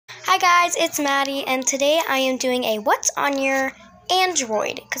Hi guys, it's Maddie, and today I am doing a what's on your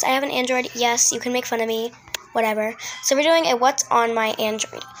Android, because I have an Android. Yes, you can make fun of me, whatever. So we're doing a what's on my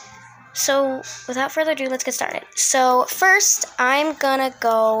Android. So without further ado, let's get started. So first, I'm gonna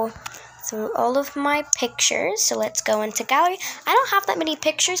go through all of my pictures. So let's go into gallery. I don't have that many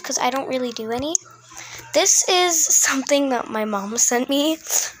pictures because I don't really do any. This is something that my mom sent me.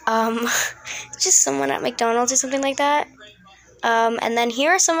 Just someone at McDonald's or something like that. And then here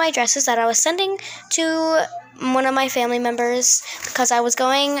are some of my dresses that I was sending to one of my family members because I was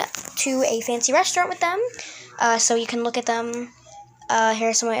going to a fancy restaurant with them. So you can look at them. Here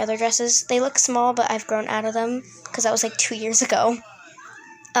are some of my other dresses. They look small, but I've grown out of them because that was like 2 years ago.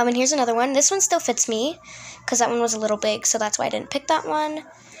 And here's another one. This one still fits me because that one was a little big, so that's why I didn't pick that one.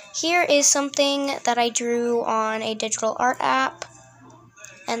 Here is something that I drew on a digital art app.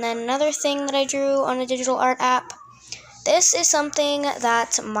 And then another thing that I drew on a digital art app. This is something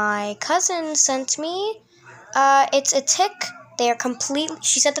that my cousin sent me. It's a tick.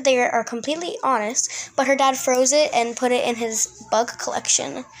 She said that they are completely honest, but her dad froze it and put it in his bug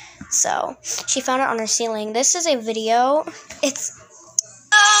collection. So, she found it on her ceiling. This is a video. It's...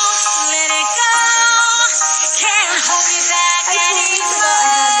 Let it go. Can't hold you back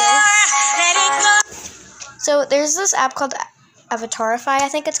anymore. Let it go. So, there's this app called Avatarify, I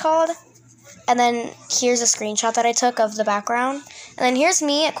think it's called. And then here's a screenshot that I took of the background. And then here's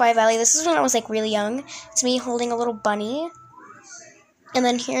me at Quiet Valley. This is when I was like really young. It's me holding a little bunny. And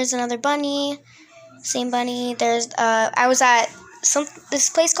then here's another bunny. Same bunny. There's I was at this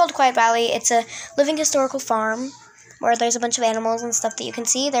place called Quiet Valley. It's a living historical farm where there's a bunch of animals and stuff that you can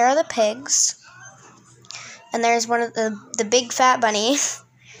see. There are the pigs. And there's one of the big fat bunny.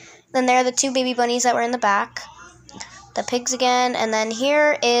 Then there are the two baby bunnies that were in the back. The pigs again, and then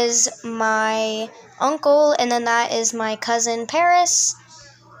here is my uncle, and then that is my cousin Paris.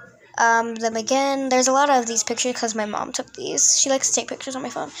 Them again. There's a lot of these pictures because my mom took these. She likes to take pictures on my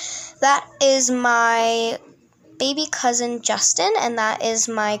phone. That is my baby cousin Justin, and that is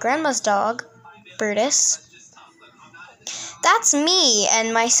my grandma's dog, Brutus. That's me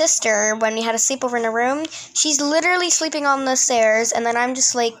and my sister when we had a sleepover in a room. She's literally sleeping on the stairs, and then I'm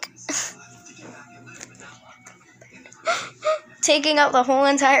just like... taking up the whole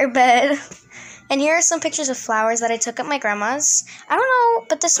entire bed. And here are some pictures of flowers that I took at my grandma's. I don't know,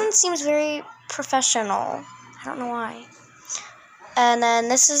 but this one seems very professional. I don't know why. And then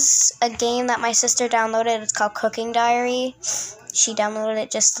this is a game that my sister downloaded. It's called Cooking Diary. She downloaded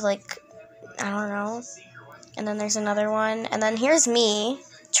it just to like, I don't know. And then there's another one. And then here's me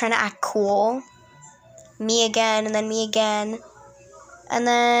trying to act cool. Me again, and then me again. And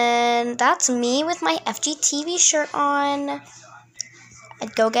then that's me with my FGTeeV shirt on.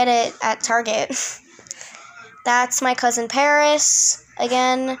 I'd go get it at Target. That's my cousin Paris.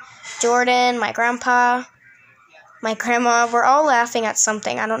 Again, Jordan, my grandpa, my grandma. We're all laughing at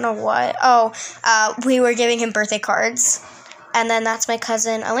something. I don't know what. We were giving him birthday cards. And then that's my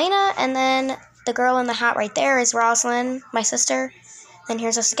cousin Elena. And then the girl in the hat right there is Rosalind, my sister. And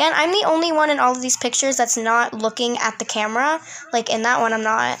here's us again. I'm the only one in all of these pictures that's not looking at the camera. Like, in that one, I'm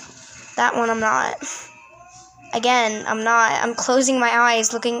not. That one, I'm not. Again, I'm not. I'm closing my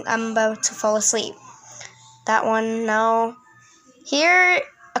eyes, looking. I'm about to fall asleep. That one, no. Here,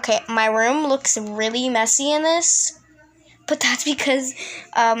 okay, my room looks really messy in this. But that's because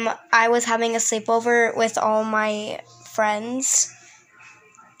I was having a sleepover with all my friends.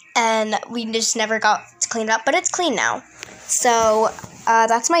 And we just never got to clean it up. But it's clean now. So,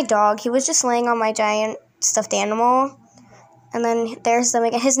 that's my dog. He was just laying on my giant stuffed animal. And then there's them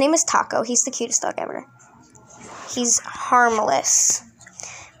again. His name is Taco. He's the cutest dog ever. He's harmless.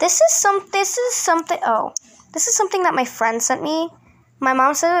 This is something that my friend sent me. My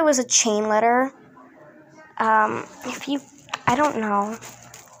mom said it was a chain letter. I don't know.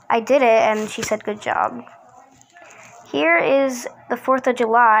 I did it and she said good job. Here is the 4th of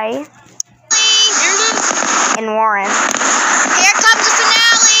July in Warren. Here comes the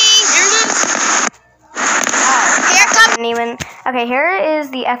finale! Okay, here is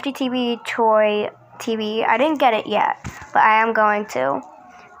the FGTeeV toy TV. I didn't get it yet, but I am going to.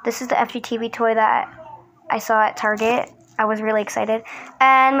 This is the FGTeeV toy that I saw at Target. I was really excited.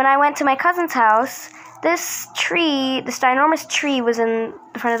 And when I went to my cousin's house, this ginormous tree was in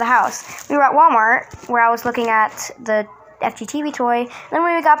the front of the house. We were at Walmart, where I was looking at the FGTeeV toy. And then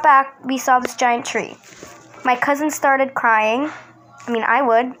when we got back, we saw this giant tree. My cousin started crying. I mean, I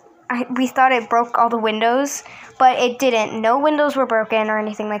would. We thought it broke all the windows, but it didn't. No windows were broken or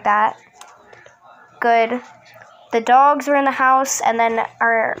anything like that. Good. The dogs were in the house, and then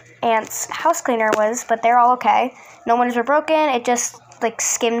our aunt's house cleaner was, but they're all okay. No windows were broken. It just like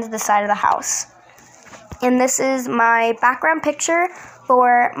skimmed the side of the house. And this is my background picture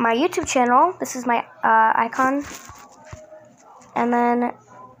for my YouTube channel. This is my icon. And then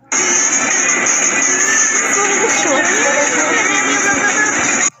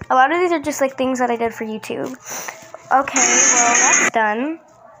a lot of these are just like things that I did for YouTube. Okay, well that's done.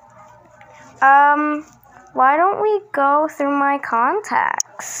 Why don't we go through my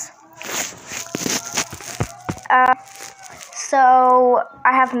contacts? So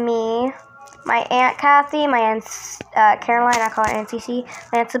I have me, my Aunt Kathy, my Aunt Caroline, I call her Aunt Cece,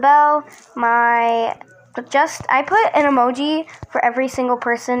 my Aunt Isabel, I put an emoji for every single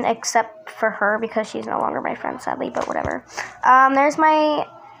person except for her because she's no longer my friend, sadly, but whatever. There's my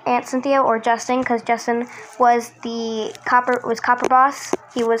Aunt Cynthia, or Justin, because Justin was Copper Boss.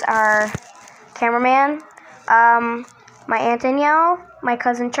 He was our cameraman. My Aunt Danielle, my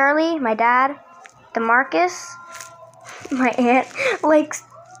cousin Charlie, my dad, DeMarcus. My aunt likes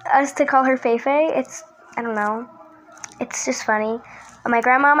us to call her Feifei. I don't know. It's just funny. My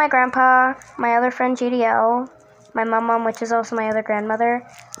grandma, my grandpa, my other friend GDO, my mom, which is also my other grandmother.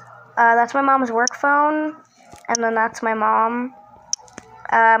 That's my mom's work phone, and then that's my mom.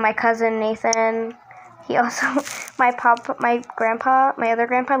 My cousin Nathan. He also, my grandpa, my other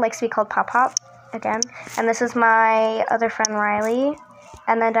grandpa likes to be called Pop Pop again. And this is my other friend Riley.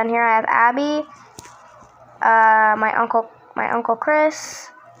 And then down here I have Abby, my uncle Chris,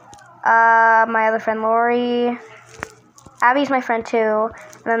 my other friend Lori. Abby's my friend too.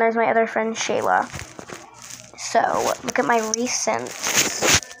 And then there's my other friend Shayla. So look at my recent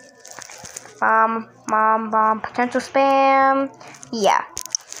bomb, potential spam. Yeah.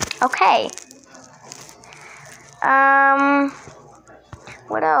 Okay.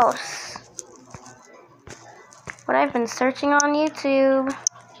 What else? What I've been searching on YouTube.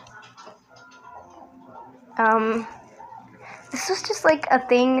 This was just like a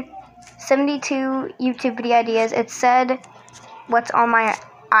thing. 72 YouTube video ideas. It said what's on my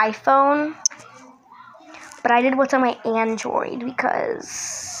iPhone, but I did what's on my Android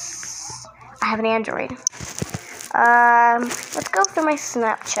because I have an Android. Let's go through my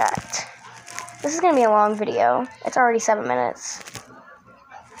Snapchat. This is gonna be a long video. It's already 7 minutes.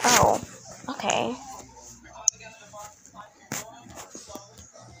 Oh, okay.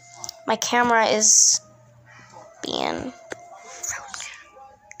 My camera is being...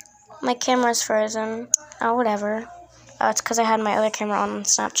 My camera's frozen. Oh, whatever. It's because I had my other camera on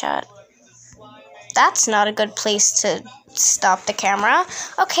Snapchat. That's not a good place to stop the camera.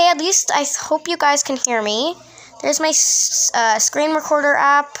 Okay, at least I hope you guys can hear me. There's my screen recorder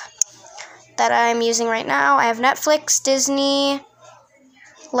app that I'm using right now. I have Netflix, Disney,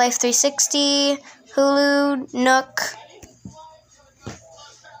 Life 360, Hulu, Nook,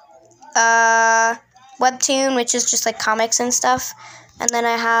 Webtoon, which is just like comics and stuff. And then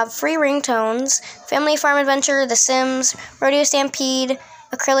I have free ringtones, Family Farm Adventure, The Sims, Rodeo Stampede,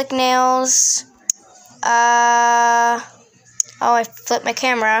 Acrylic Nails. Oh, I flipped my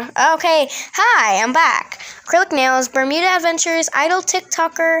camera. Okay, hi, I'm back. Acrylic Nails, Bermuda Adventures, Idle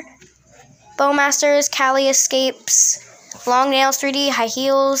TikToker, Bowmasters, Cali Escapes, Long Nails 3D, High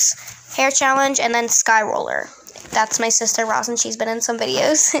Heels, Hair Challenge, and then Sky Roller. That's my sister Rosin. She's been in some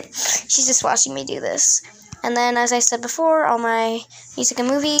videos. She's just watching me do this. And then, as I said before, all my music and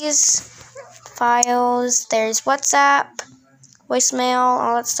movies, files, there's WhatsApp, voicemail,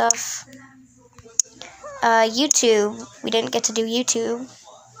 all that stuff. YouTube. We didn't get to do YouTube.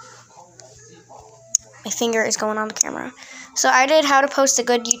 My finger is going on the camera. So I did how to post a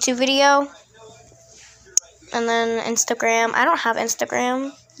good YouTube video. And then Instagram. I don't have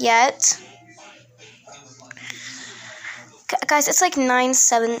Instagram yet. Guys, it's like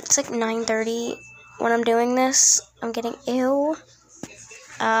 9:30 when I'm doing this. I'm getting ill.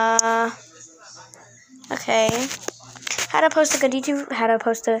 Okay. How to post a good YouTube, how to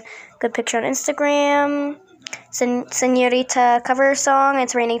post a good picture on Instagram. Senorita cover song,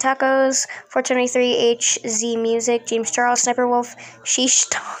 It's Raining Tacos. 423HZ Music, James Charles, Sniper Wolf, Sheesh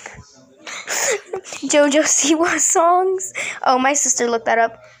Dog. Jojo Siwa songs. Oh, my sister looked that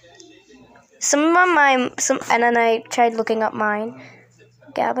up. And then I tried looking up mine.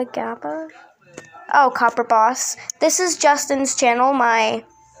 Gabba Gabba. Oh, Copper Boss. This is Justin's channel, my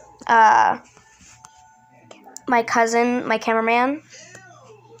cousin, my cameraman.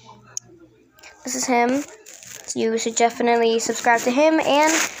 This is him. So you should definitely subscribe to him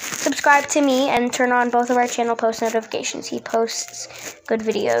and subscribe to me and turn on both of our channel post notifications. He posts good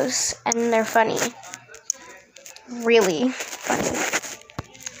videos and they're funny. Really funny.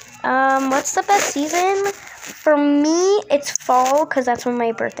 What's the best season? For me, it's fall because that's when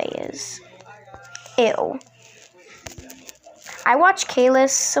my birthday is. Ew. I watch Kalis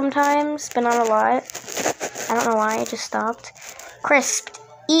sometimes, but not a lot. I don't know why, I just stopped. Crisp,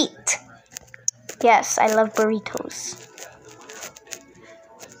 eat. Yes, I love burritos.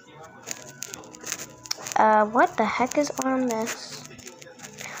 What the heck is on this?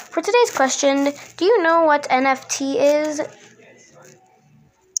 For today's question, do you know what NFT is?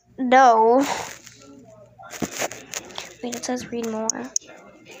 No. Wait, it says read more.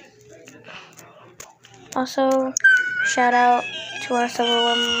 Also, shout out to our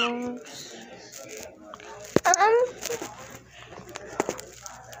several members.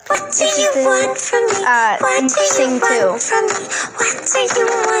 What do you want from me? What do sing you too. want from me? What are you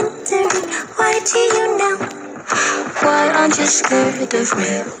wondering? Why do you know? Why aren't you scared of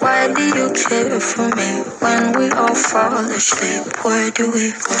me? Why do you care for me? When we all fall asleep, where do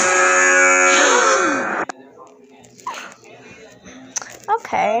we go?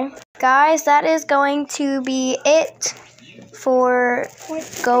 Okay, guys, that is going to be it for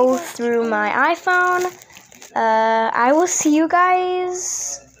go through my iPhone. I will see you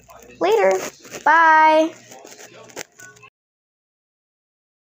guys later. Bye.